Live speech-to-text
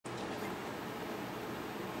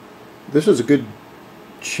this is a good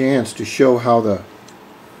chance to show how the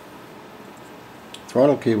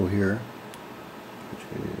throttle cable here, which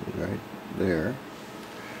is right there,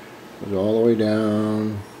 goes all the way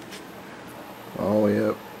down, all the way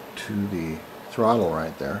up to the throttle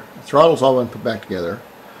right there. The throttle's all been put back together.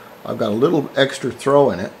 I've got a little extra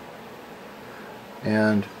throw in it,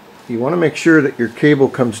 and you want to make sure that your cable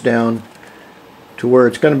comes down to where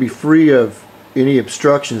it's going to be free of any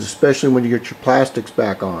obstructions, especially when you get your plastics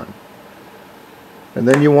back on. And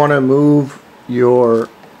then you want to move your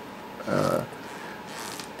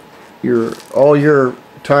all your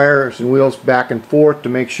tires and wheels back and forth to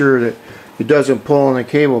make sure that it doesn't pull on the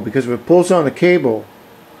cable, because if it pulls on the cable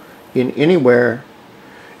in anywhere,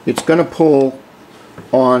 it's going to pull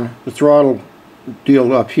on the throttle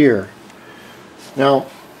deal up here. Now,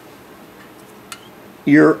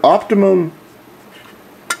 your optimum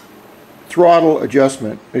throttle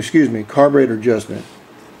adjustment, carburetor adjustment.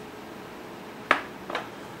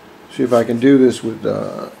 See if I can do this with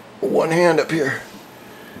one hand up here.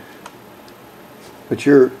 But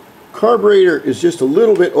your carburetor is just a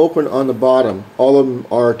little bit open on the bottom. All of them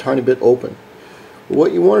are a tiny bit open. But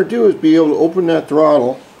what you want to do is be able to open that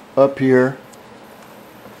throttle up here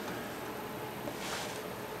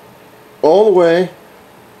all the way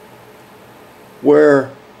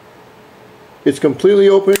where it's completely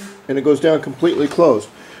open and it goes down completely closed.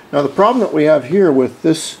 Now the problem that we have here with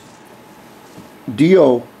this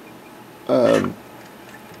DIO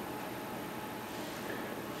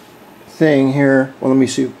thing here, well, let me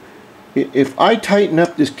see. If I tighten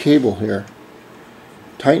up this cable here,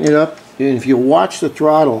 tighten it up, and if you watch the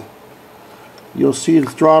throttle, you'll see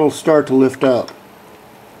the throttle start to lift up.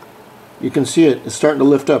 You can see it's starting to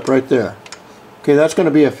lift up right there. Okay, that's going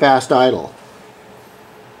to be a fast idle,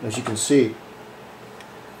 as you can see.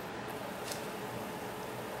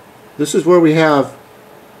 This is where we have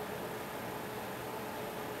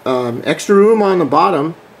extra room on the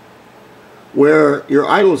bottom where your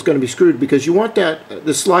idle is going to be screwed, because you want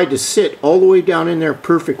the slide to sit all the way down in there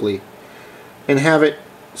perfectly and have it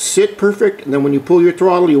sit perfect, and then when you pull your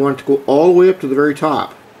throttle you want it to go all the way up to the very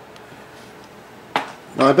top.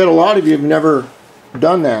 Now I bet a lot of you have never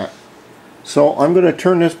done that, so I'm going to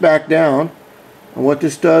turn this back down, and what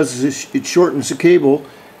this does is it shortens the cable,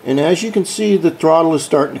 and as you can see the throttle is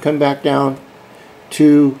starting to come back down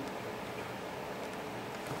to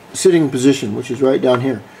sitting position, which is right down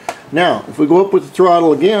here. Now if we go up with the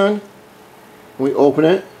throttle again, we open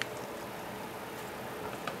it,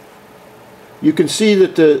 you can see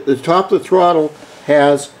that the top of the throttle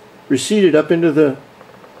has receded up into the,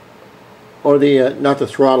 or the, not the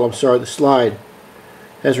throttle, I'm sorry, the slide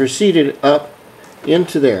has receded up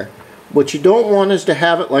into there. What you don't want is to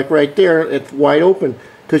have it like right there, it's wide open,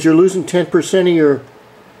 because you're losing 10% of your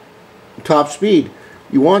top speed.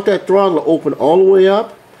 You want that throttle to open all the way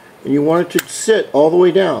up, and you want it to sit all the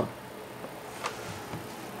way down.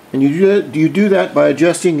 And you do that by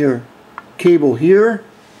adjusting your cable here,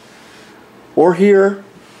 or here,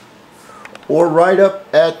 or right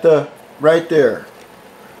up at the, right there.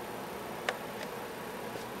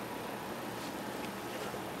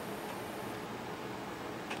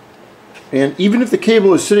 And even if the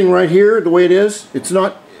cable is sitting right here the way it is, it's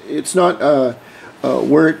not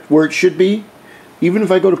where it should be. Even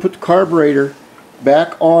if I go to put the carburetor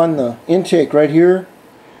back on the intake right here,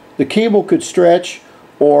 the cable could stretch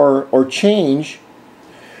or change,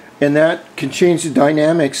 and that can change the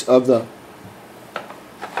dynamics of the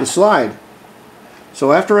slide.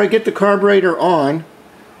 So after I get the carburetor on,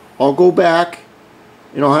 I'll go back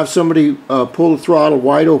and I'll have somebody pull the throttle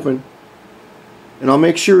wide open, and I'll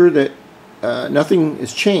make sure that nothing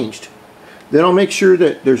is changed. Then I'll make sure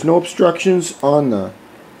that there's no obstructions on the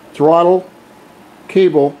throttle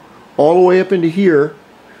cable all the way up into here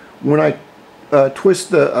when I twist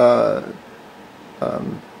the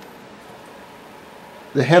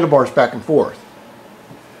handlebars back and forth.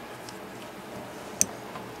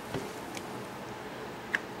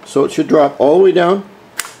 So it should drop all the way down,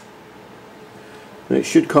 and it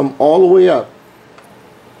should come all the way up.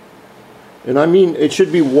 And I mean, it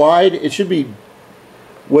should be wide. It should be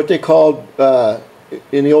what they called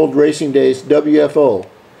in the old racing days WFO.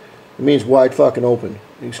 It means wide fucking open.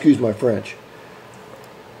 Excuse my French.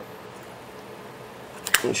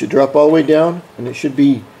 It should drop all the way down, and it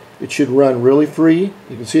should run really free.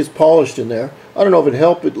 You can see it's polished in there. I don't know if it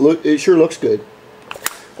helped, but it sure looks good.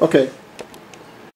 Okay.